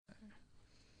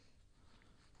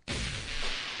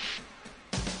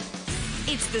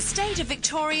It's the state of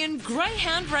Victorian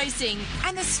greyhound racing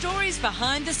and the stories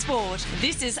behind the sport.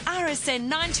 This is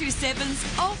RSN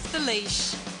 927's Off the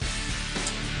Leash.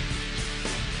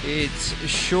 It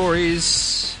sure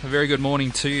is. A very good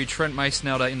morning to you. Trent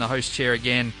Masenhelder in the host chair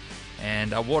again.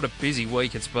 And what a busy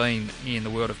week it's been in the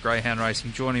world of greyhound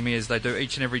racing. Joining me as they do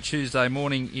each and every Tuesday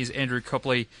morning is Andrew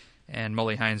Copley and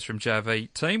Molly Haines from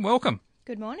GRV. Team, welcome.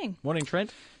 Good morning. Morning,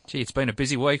 Trent. Gee, it's been a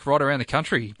busy week right around the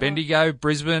country. Bendigo,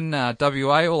 Brisbane,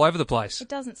 WA, all over the place. It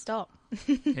doesn't stop.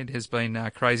 It has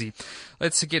been crazy.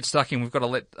 Let's get stuck in. We've got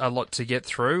a lot to get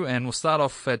through, and we'll start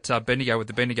off at Bendigo with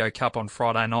the Bendigo Cup on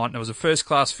Friday night. And it was a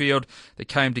first-class field that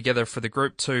came together for the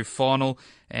Group 2 final,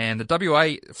 and the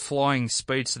WA flying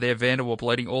speeds to their Vanderwarp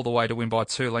leading all the way to win by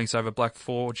 2 lengths over Black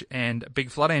Forge and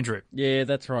Big Flood, Andrew. Yeah,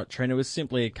 that's right, Trent. It was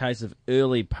simply a case of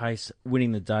early pace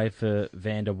winning the day for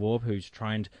Vanderwarp, who's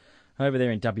trained over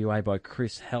there in WA by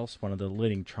Chris House, one of the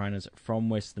leading trainers from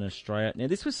Western Australia. Now,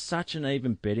 this was such an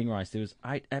even betting race. There was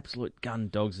 8 absolute gun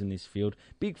dogs in this field.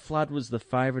 Big Flood was the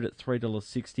favourite at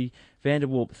 $3.60.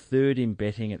 Vanderwarp third in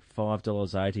betting at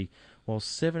 $5.80, while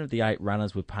 7 of the 8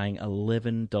 runners were paying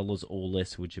 $11 or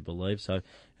less, would you believe? So,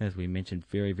 as we mentioned,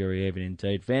 very, very even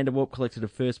indeed. Vanderwarp collected a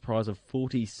first prize of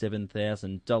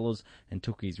 $47,000 and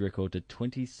took his record to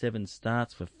 27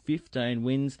 starts for 15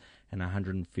 wins and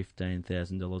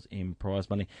 $115,000 in prize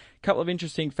money. A couple of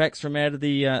interesting facts from out of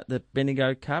the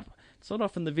Bendigo Cup. It's not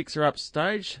often the Vics are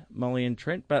upstage, Molly and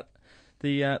Trent, but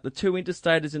the 2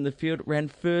 interstaters in the field ran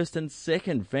first and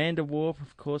second. Vanderwarp,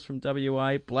 of course, from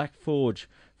WA, Black Forge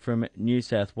from New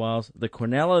South Wales. The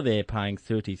Quinella there paying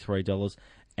 $33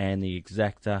 and the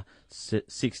Exacta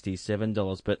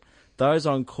 $67. But those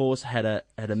on course had a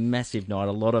massive night,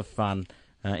 a lot of fun.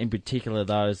 In particular,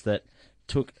 those that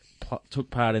took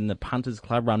part in the Punters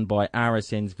Club run by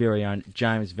RSN's very own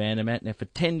James Vandermatt. Now, for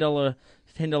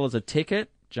 $10 a ticket,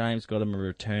 James got him a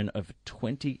return of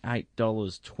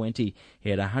 $28.20. He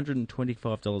had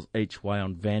 $125 each way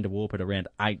on Vanderwarp at around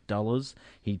 $8.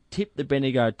 He tipped the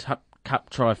Bendigo Cup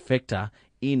trifecta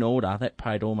in order. That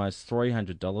paid almost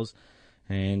 $300.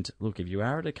 And look, if you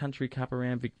are at a country cup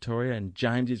around Victoria and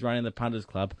James is running the Punters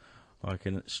Club, I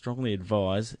can strongly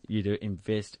advise you to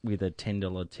invest with a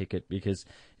 $10 ticket, because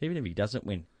even if he doesn't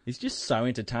win, he's just so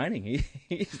entertaining.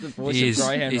 He's the voice of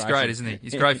greyhound He's racing. great, isn't he?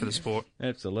 He's great for the sport.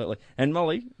 Absolutely. And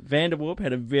Molly, Vanderwarp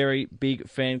had a very big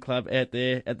fan club out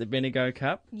there at the Bendigo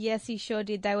Cup. Yes, he sure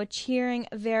did. They were cheering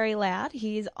very loud.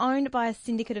 He is owned by a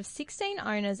syndicate of 16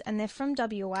 owners, and they're from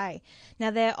WA. Now,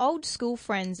 they're old school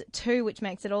friends too, which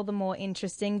makes it all the more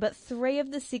interesting, but 3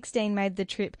 of the 16 made the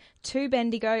trip to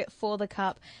Bendigo for the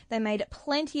Cup. They made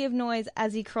plenty of noise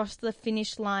as he crossed the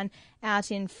finish line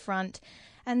out in front.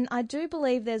 And I do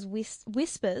believe there's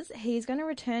whispers he's going to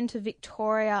return to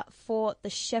Victoria for the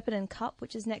Shepparton Cup,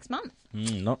 which is next month.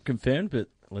 Not confirmed, but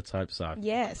let's hope so.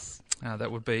 Yes.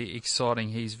 That would be exciting.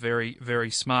 He's very,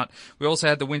 very smart. We also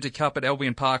had the Winter Cup at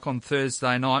Albion Park on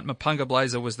Thursday night. Mapunga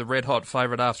Blazer was the red-hot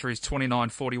favourite after his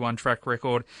 29-41 track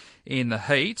record in the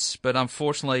heats, but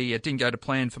unfortunately it didn't go to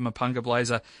plan for Mapunga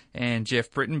Blazer and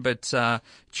Jeff Britton. But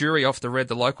jury off the red,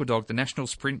 the local dog, the national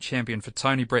sprint champion for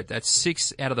Tony Brett. That's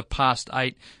 6 out of the past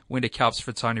 8 Winter Cups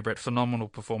for Tony Brett. Phenomenal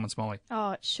performance, Molly.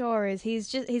 Oh, it sure is.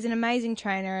 He's an amazing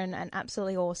trainer and an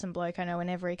absolutely awesome bloke. I know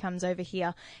whenever he comes over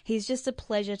here, he's just a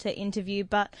pleasure to interview.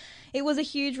 But it was a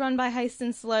huge run by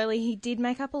Hastings Slowly. He did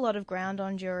make up a lot of ground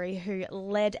on Jury, who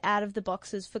led out of the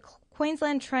boxes for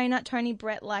Queensland trainer Tony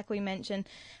Brett, like we mentioned.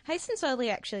 Hastings Slowly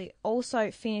actually also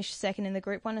finished second in the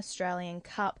Group 1 Australian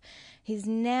Cup. He's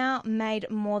now made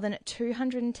more than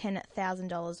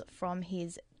 $210,000 from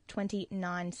his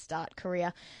 29 start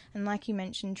career. And like you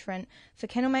mentioned, Trent, for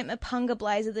kennelmate Mapunga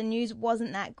Blazer, the news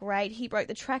wasn't that great. He broke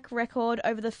the track record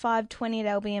over the 5:20 at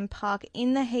Albion Park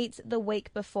in the heats the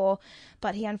week before,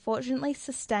 but he unfortunately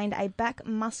sustained a back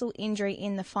muscle injury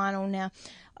in the final. Now,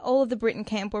 all of the Britain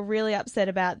camp were really upset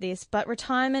about this, but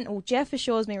Jeff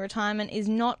assures me retirement is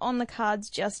not on the cards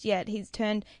just yet. He's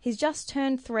just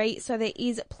turned 3, so there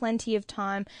is plenty of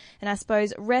time, and I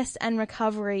suppose rest and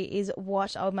recovery is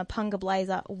what old Mapunga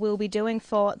Blazer will be doing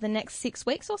for the next 6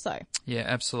 weeks or so. Yeah,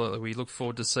 absolutely. We look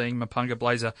forward to seeing Mapunga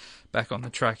Blazer back on the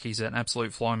track. He's an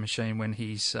absolute flying machine when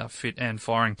he's fit and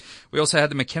firing. We also had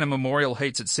the McKenna Memorial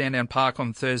Heats at Sandown Park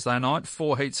on Thursday night.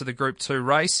 4 heats of the Group 2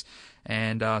 race.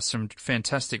 And some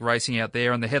fantastic racing out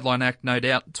there. And the headline act, no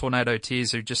doubt, Tornado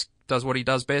Tears, who just does what he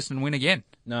does best and win again.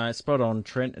 No, spot on,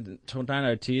 Trent.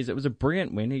 Tornado Tears, it was a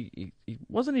brilliant win. He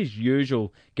wasn't his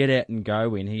usual get out and go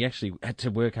win. He actually had to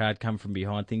work hard, come from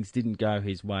behind. Things didn't go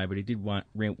his way, but he did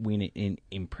win it in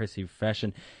impressive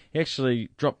fashion. He actually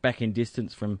dropped back in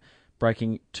distance from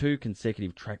breaking 2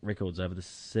 consecutive track records over the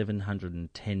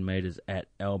 710 metres at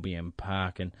Albion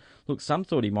Park. And look, some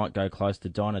thought he might go close to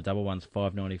Dinah Double One's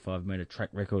 595 metre track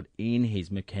record in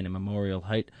his McKenna Memorial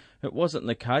heat. It wasn't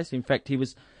the case. In fact, he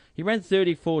ran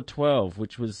 34.12,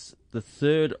 which was the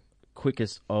third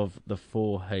quickest of the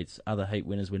 4 heats. Other heat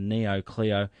winners were Neo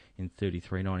Cleo in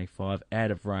 33.95,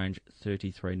 Out of Range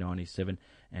 33.97,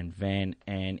 and Van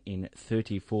Ann in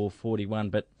 34.41.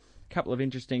 But a couple of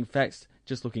interesting facts,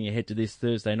 just looking ahead to this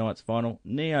Thursday night's final.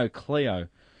 Neo Cleo,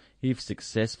 if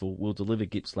successful, will deliver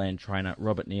Gippsland trainer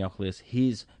Robert Neocleus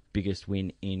his biggest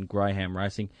win in greyhound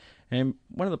racing. And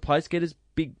one of the place getters,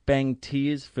 Big Bang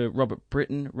Tears for Robert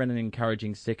Britton, ran an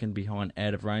encouraging second behind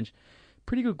Out of Range.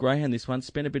 Pretty good greyhound this one,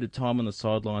 spent a bit of time on the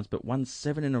sidelines, but won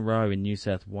 7 in a row in New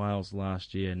South Wales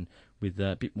last year, and with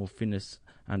a bit more fitness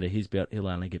under his belt, he'll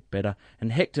only get better.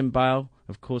 And Hecton Bale,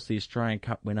 of course the Australian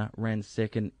Cup winner, ran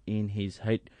second in his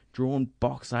heat, drawn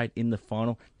box 8 in the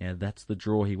final. Now that's the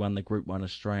draw he won the Group 1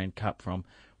 Australian Cup from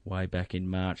way back in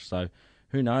March, so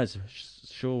who knows?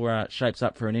 Sure shapes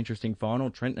up for an interesting final,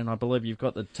 Trent, and I believe you've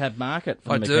got the tab market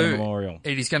for the McKenna Memorial.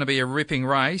 It is going to be a ripping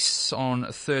race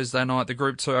on Thursday night. The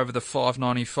Group 2 over the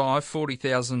 595,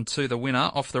 40,000 to the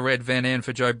winner. Off the red, Van Ann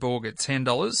for Joe Borg at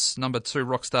 $10. Number 2,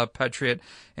 Rockstar Patriot,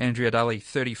 Andrea Daly,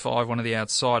 $35, one of the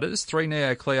outsiders. 3,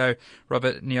 Neo Cleo,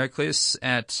 Robert Neocleus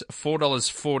at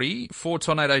 $4.40. 4,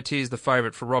 Tornado Tears, the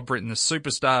favourite for Rob Britton, the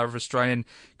superstar of Australian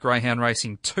greyhound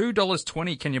racing,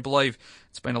 $2.20. Can you believe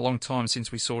it's been a long time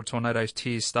since we saw Tornado's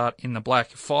Tears start in the black?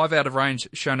 5, Out of Range,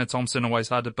 Shona Thompson, always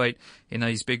hard to beat in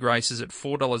these big races at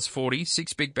 $4.40.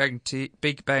 6, Big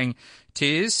Bang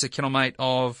Tears, a kennelmate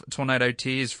of Tornado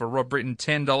Tears for Rob Britton,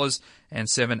 $10. And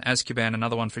 7, Azkaban,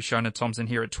 another one for Shona Thompson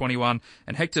here at $21.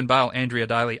 And Hecton Bale, Andrea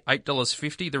Daly,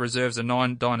 $8.50. The reserves are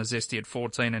 9, Dinah Zesty at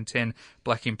 $14, and 10,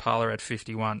 Black Impala at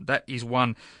 $51. That is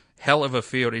one hell of a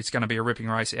field. It's going to be a ripping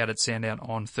race out at Sandown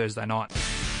on Thursday night.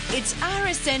 It's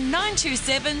RSN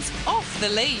 927's Off the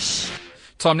Leash.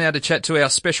 Time now to chat to our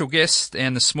special guest,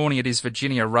 and this morning it is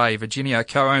Virginia Ray. Virginia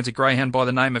co-owns a greyhound by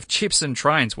the name of Chips and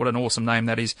Trains. What an awesome name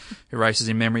that is, who races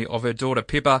in memory of her daughter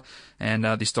Pippa, and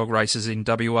this dog races in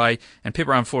WA, and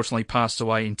Pippa unfortunately passed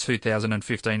away in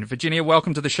 2015. Virginia,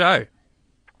 welcome to the show.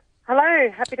 Hello,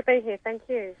 happy to be here, thank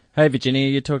you. Hey Virginia,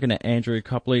 you're talking to Andrew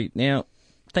Copley. Now,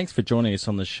 thanks for joining us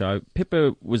on the show.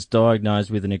 Pippa was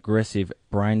diagnosed with an aggressive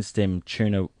brainstem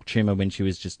tumour when she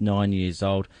was just 9 years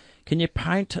old. Can you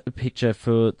paint a picture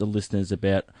for the listeners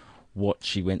about what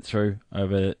she went through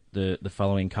over the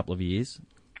following couple of years?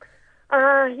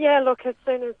 Yeah, look, as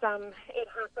soon as it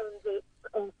happens, it's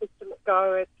all systems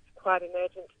go. It's quite an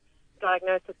urgent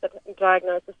diagnosis that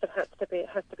has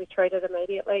to be treated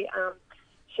immediately.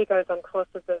 She goes on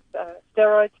courses of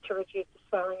steroids to reduce the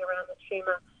swelling around the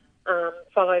tumour,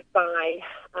 followed by,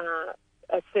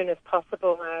 as soon as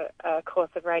possible, a course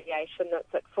of radiation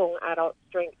that's at full adult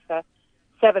strength for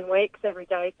 7 weeks, every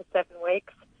day for 7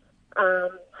 weeks.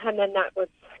 And then that was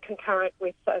concurrent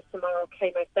with some oral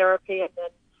chemotherapy, and then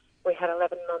we had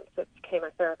 11 months of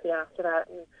chemotherapy after that.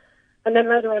 And then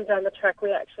later on down the track,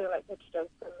 we actually elected to do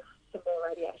some more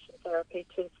radiation therapy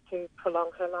to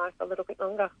prolong her life a little bit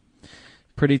longer.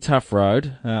 Pretty tough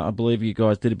road. I believe you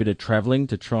guys did a bit of travelling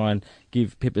to try and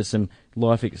give Pippa some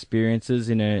life experiences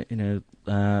in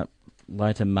her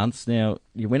later months. Now,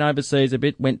 you went overseas a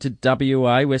bit, went to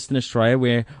WA, Western Australia,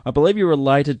 where I believe you're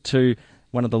related to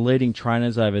one of the leading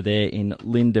trainers over there in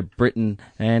Linda Britton,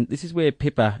 and this is where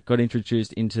Pippa got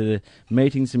introduced into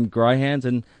meeting some greyhounds,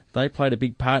 and they played a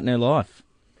big part in her life.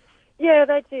 Yeah,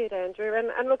 they did, Andrew.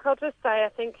 And look, I'll just say, I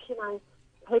think,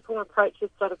 people approach this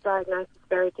sort of diagnosis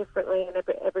very differently, and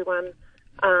everyone,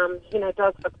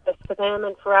 does what's best for them.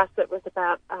 And for us, it was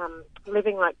about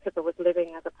living like Pippa was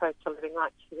living, as opposed to living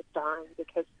like she was dying,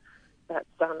 because that's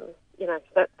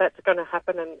going to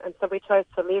happen. And so we chose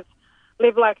to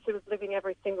live like she was living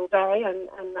every single day,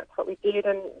 and that's what we did.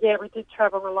 And yeah, we did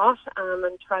travel a lot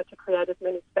and tried to create as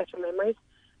many special memories.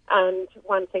 And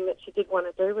one thing that she did want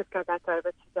to do was go back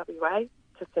over to WA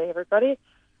to see everybody.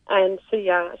 And she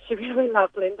really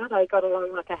loved Linda. They got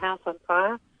along like a house on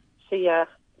fire. She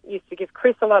used to give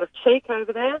Chris a lot of cheek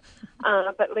over there,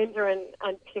 but Linda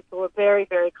and Pippa were very,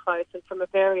 very close. And from a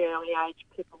very early age,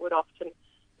 Pippa would often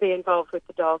be involved with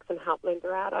the dogs and help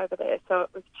Linda out over there. So it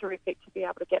was terrific to be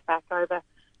able to get back over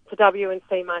to WA and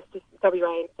see my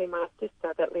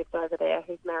sister that lives over there,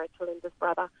 who's married to Linda's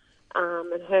brother,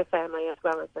 and her family, as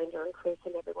well as Linda and Chris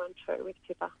and everyone too with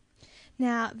Pippa.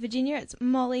 Now, Virginia, it's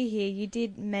Molly here. You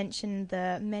did mention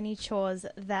the many chores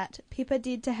that Pippa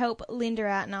did to help Linda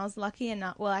out, and I was lucky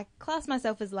enough, well, I class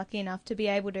myself as lucky enough to be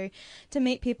able to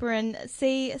meet Pippa and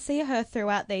see her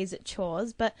throughout these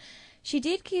chores. But She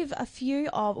did give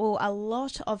a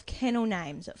lot of kennel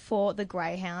names for the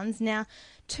greyhounds. Now,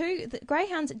 the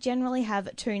greyhounds generally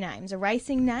have two names: a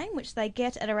racing name, which they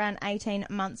get at around 18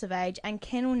 months of age, and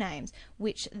kennel names,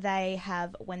 which they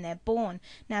have when they're born.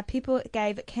 Now, Pippa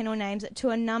gave kennel names to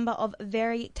a number of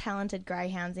very talented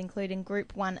greyhounds, including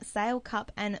Group 1 Sale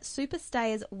Cup and Super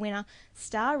Stayers winner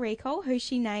Star Recall, who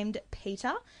she named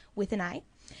Peter with an A,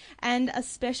 and a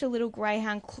special little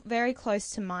greyhound very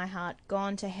close to my heart,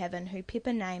 Gone to Heaven, who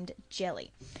Pippa named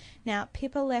Jelly. Now,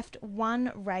 Pippa left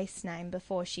one race name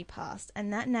before she passed,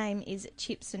 and that name is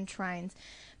Chips and Trains.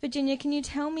 Virginia, can you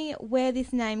tell me where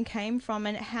this name came from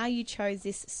and how you chose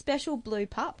this special blue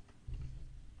pup?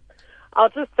 I'll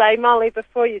just say, Molly,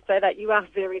 before you say that, you are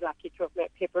very lucky to have met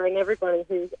Pippa, and everybody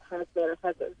who has met her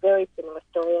has a very similar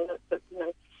story, and it's,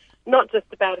 not just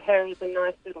about her as a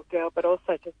nice little girl, but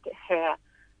also just her,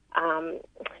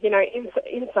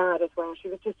 inside as well. She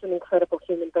was just an incredible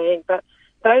human being. But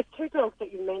those two dogs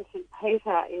that you mentioned,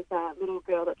 Peter is a little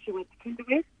girl that she went to kinder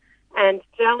with, and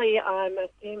Jelly, I'm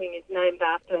assuming, is named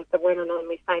after the one and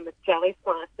only famous jelly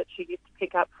slice that she used to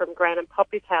pick up from Gran and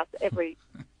Poppy's house every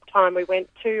time we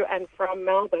went to and from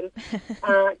Melbourne,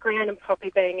 Gran and Poppy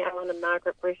being Alan and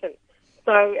Margaret Britton.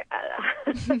 So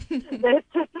there's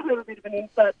just a little bit of an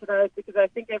insight to those, because I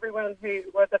think everyone who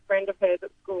was a friend of hers at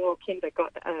school or kinder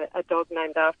got a dog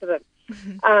named after them.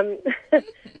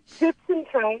 Chips and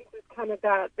Trains has come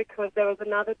about because there was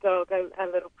another dog, a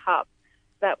little pup,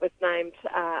 that was named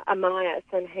Amias,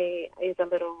 and he is a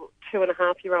little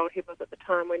 2.5-year-old. He was at the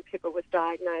time when Pippa was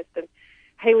diagnosed, and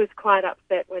he was quite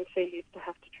upset when she used to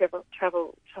have to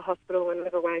travel to hospital and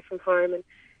live away from home, and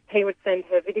he would send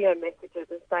her video messages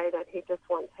and say that he just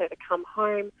wants her to come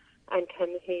home, and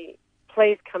can he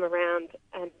please come around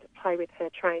and play with her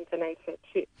trains and eat her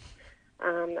chips.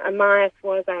 Amias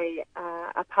was a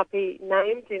puppy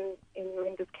named in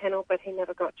Linda's kennel, but he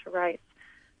never got to race.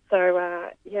 So,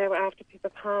 after Pippa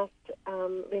passed,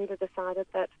 Linda decided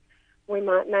that we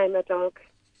might name a dog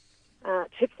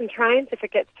Chips and Trains. If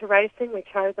it gets to racing, we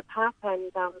chose a pup,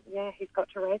 and he's got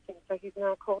to racing, so he's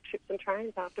now called Chips and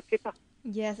Trains after Pippa.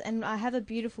 Yes, and I have a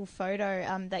beautiful photo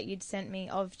that you'd sent me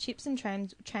of Chips and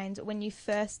Trains when you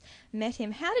first met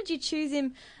him. How did you choose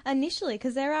him initially?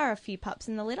 Because there are a few pups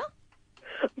in the litter.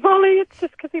 Molly, it's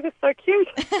just because he was so cute.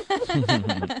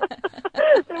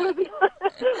 There was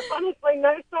honestly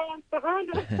no science behind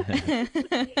it.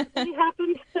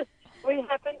 We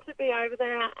happened to be over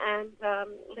there, and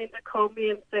Linda called me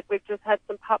and said, we've just had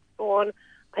some pups born,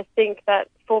 I think that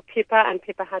for Pippa, and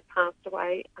Pippa had passed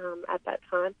away at that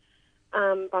time,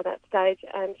 by that stage,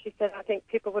 and she said, I think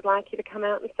Pippa would like you to come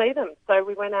out and see them. So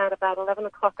we went out about 11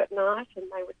 o'clock at night, and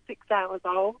they were 6 hours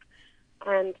old,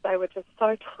 and they were just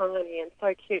so tiny and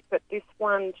so cute, but this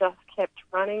one just kept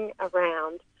running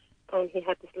around, and he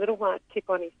had this little white tip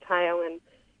on his tail, and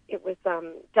it was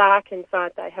dark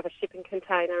inside. They have a shipping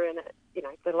container, and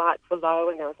the lights were low,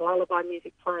 and there was lullaby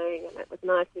music playing, and it was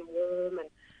nice and warm,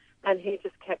 and he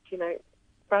just kept,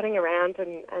 running around,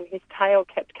 and his tail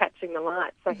kept catching the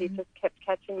light, so he just kept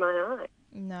catching my eye.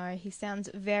 No, he sounds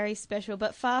very special.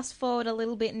 But fast forward a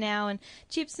little bit now, and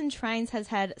Chips and Trains has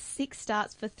had 6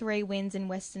 starts for 3 wins in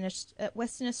Western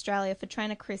Australia for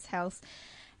trainer Chris House.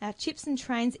 Chips and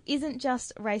Trains isn't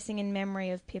just racing in memory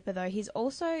of Pippa, though. He's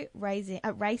also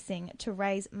racing to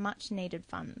raise much-needed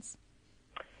funds.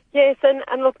 Yes, and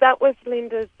look, that was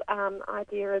Linda's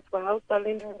idea as well. So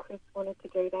Linda and Chris wanted to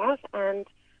do that. And,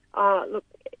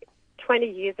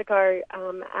 20 years ago,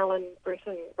 Alan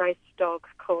Britton raced a dog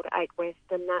called 8 West,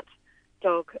 and that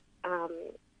dog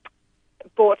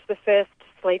bought the first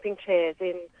sleeping chairs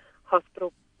in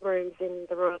hospital rooms in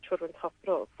the Royal Children's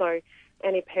Hospital. So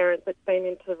any parent that's been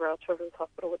into the Royal Children's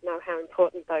Hospital would know how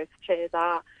important those chairs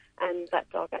are, and that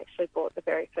dog actually bought the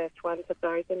very first ones of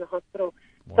those in the hospital.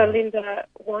 Wow. So Linda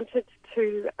wanted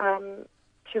to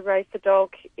race a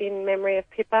dog in memory of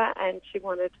Pippa, and she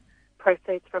wanted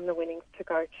proceeds from the winnings to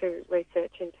go to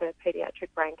research into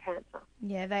paediatric brain cancer.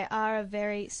 Yeah, they are a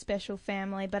very special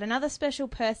family. But another special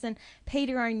person,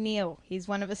 Peter O'Neill. He's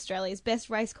one of Australia's best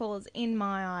race callers in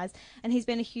my eyes, and he's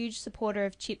been a huge supporter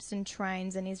of Chips and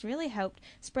Trains, and he's really helped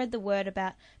spread the word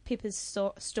about Pippa's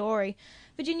story.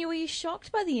 Virginia, were you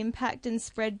shocked by the impact and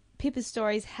spread Pippa's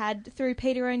stories had through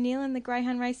Peter O'Neill in the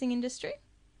greyhound racing industry?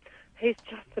 He's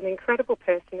just an incredible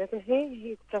person, isn't he?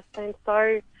 He's just been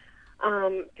so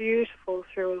beautiful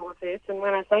through all of this, and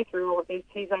when I say through all of this,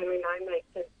 he's only known me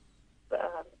since,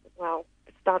 the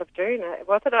start of June.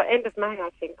 Was it end of May,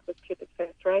 I think, was Pippa's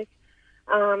first race.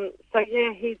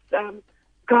 He's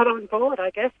got on board, I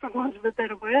guess, for want of a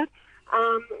better word,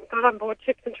 got on board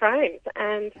Chips and Trains,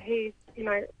 and he's,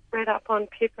 read up on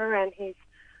Pippa, and he's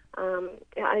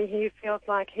He feels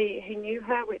like he knew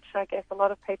her, which I guess a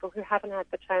lot of people who haven't had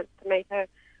the chance to meet her,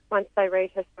 once they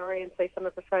read her story and see some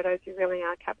of the photos, you really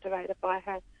are captivated by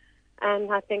her.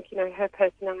 And I think, her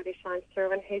personality shines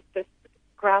through, and he's just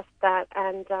grasped that.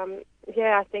 And,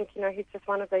 I think, he's just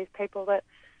one of these people that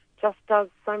just does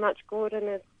so much good and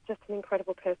is just an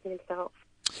incredible person himself.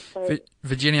 So,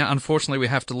 Virginia, unfortunately, we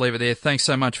have to leave it there. Thanks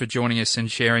so much for joining us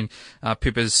and sharing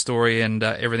Pippa's story and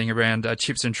everything around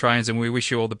Chips and Trains, and we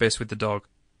wish you all the best with the dog.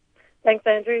 Thanks,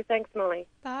 Andrew. Thanks, Molly.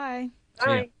 Bye.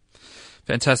 Bye.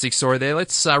 Fantastic story there.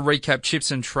 Let's recap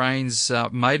Chips and Trains'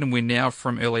 maiden win now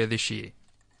from earlier this year.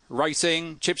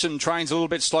 Racing, Chips and Trains a little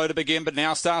bit slow to begin, but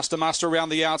now starts to muster around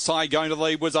the outside. Going to the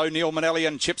lead was O'Neill Manelli,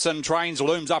 and Chips and Trains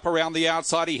looms up around the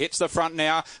outside. He hits the front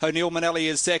now. O'Neill Manelli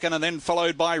is second, and then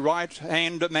followed by Right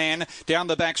Hand Man. Down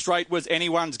the back straight was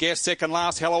Anyone's Guess. Second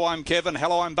last, Hello, I'm Kevin.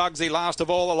 Hello, I'm Bugsy. Last of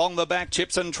all, along the back,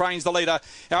 Chips and Trains the leader.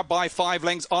 Out by 5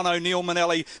 lengths on O'Neill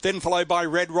Manelli. Then followed by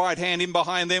Red Right Hand. In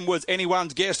behind them was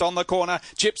Anyone's Guess on the corner.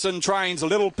 Chips and Trains,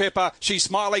 Little Pepper. She's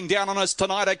smiling down on us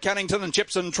tonight at Cannington, and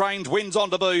Chips and Trains wins on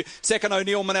debut. Second,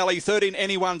 O'Neill Manelli, third in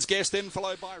Anyone's Guess, then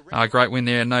followed by... Great win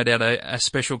there, no doubt a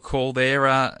special call there.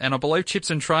 And I believe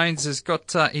Chips and Trains has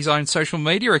got his own social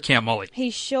media account, Molly. He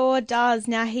sure does.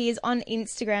 Now, he is on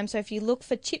Instagram, so if you look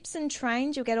for Chips and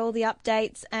Trains, you'll get all the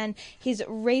updates and his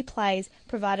replays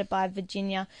provided by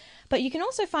Virginia. But you can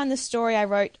also find the story I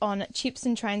wrote on Chips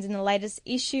and Trains in the latest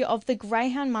issue of the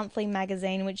Greyhound Monthly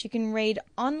magazine, which you can read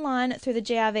online through the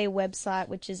GRV website,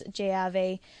 which is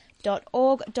grv.org.au.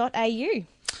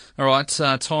 All right,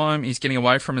 time is getting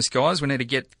away from us, guys. We need to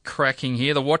get cracking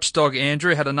here. The Watchdog,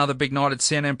 Andrew, had another big night at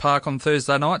Sandown Park on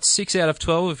Thursday night. 6 out of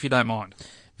 12, if you don't mind.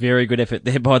 Very good effort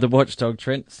there by the Watchdog,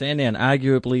 Trent. Sandown,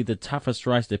 arguably the toughest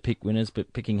race to pick winners,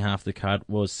 but picking half the card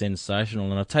was sensational.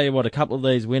 And I'll tell you what, a couple of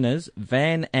these winners,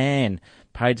 Van Ann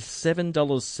paid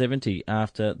 $7.70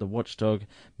 after the Watchdog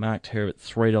marked her at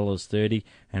 $3.30.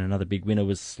 And another big winner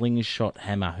was Slingshot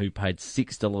Hammer, who paid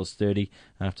 $6.30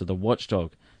 after the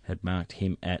Watchdog had marked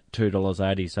him at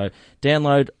 $2.80. So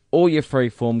download all your free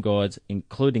form guides,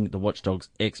 including the Watchdog's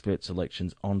expert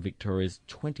selections on Victoria's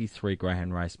 23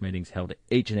 greyhound race meetings held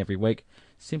each and every week,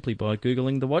 simply by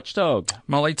Googling the Watchdog.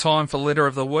 Molly, time for litter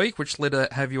of the week. Which litter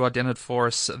have you identified for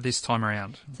us this time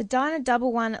around? The Dinah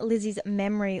Double One Lizzie's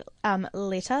Memory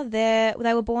litter. They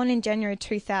were born in January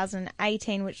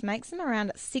 2018, which makes them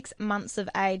around 6 months of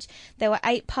age. There were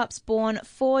 8 pups born,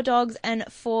 4 dogs and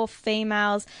 4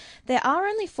 females. There are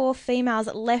only 4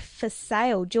 females left for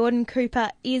sale. Jordan Cooper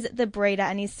is the breeder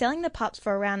and he's selling the pups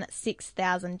for around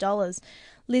 $6,000.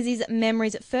 Lizzie's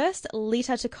Memory's first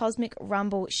litter to Cosmic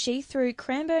Rumble, she threw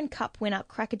Cranbourne Cup winner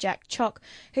Crackerjack Chock,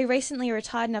 who recently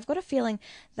retired, and I've got a feeling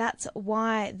that's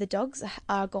why the dogs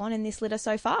are gone in this litter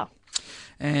so far.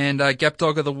 And Gap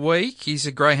Dog of the Week is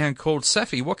a greyhound called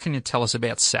Safi. What can you tell us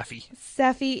about Safi?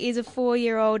 Safi is a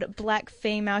 4-year-old black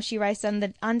female. She raced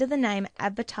under the name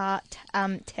Avatar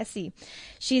Tessie.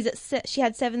 She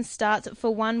had 7 starts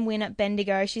for 1 win at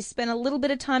Bendigo. She spent a little bit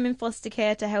of time in foster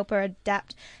care to help her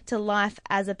adapt to life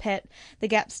as a pet. The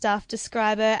Gap staff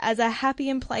describe her as a happy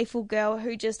and playful girl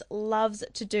who just loves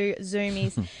to do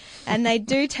zoomies. And they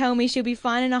do tell me she'll be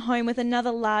finding a home with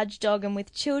another large dog and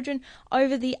with children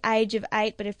over the age of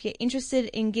 8. But if you're interested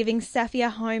in giving Safi a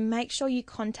home, make sure you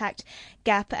contact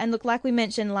Gap. And look, like we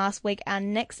mentioned last week, our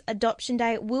next adoption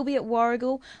day will be at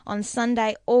Warragul on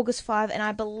Sunday, August 5, and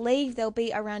I believe there'll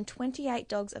be around 28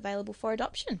 dogs available for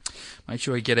adoption. Make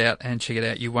sure you get out and check it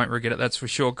out. You won't regret it, that's for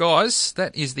sure. Guys,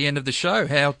 that is the end of the show.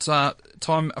 How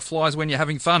time flies when you're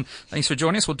having fun. Thanks for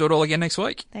joining us. We'll do it all again next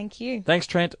week. Thank you. Thanks,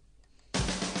 Trent.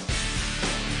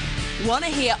 Want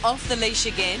to hear Off the Leash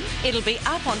again? It'll be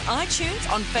up on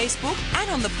iTunes, on Facebook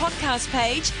and on the podcast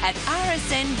page at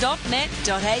rsn.net.au.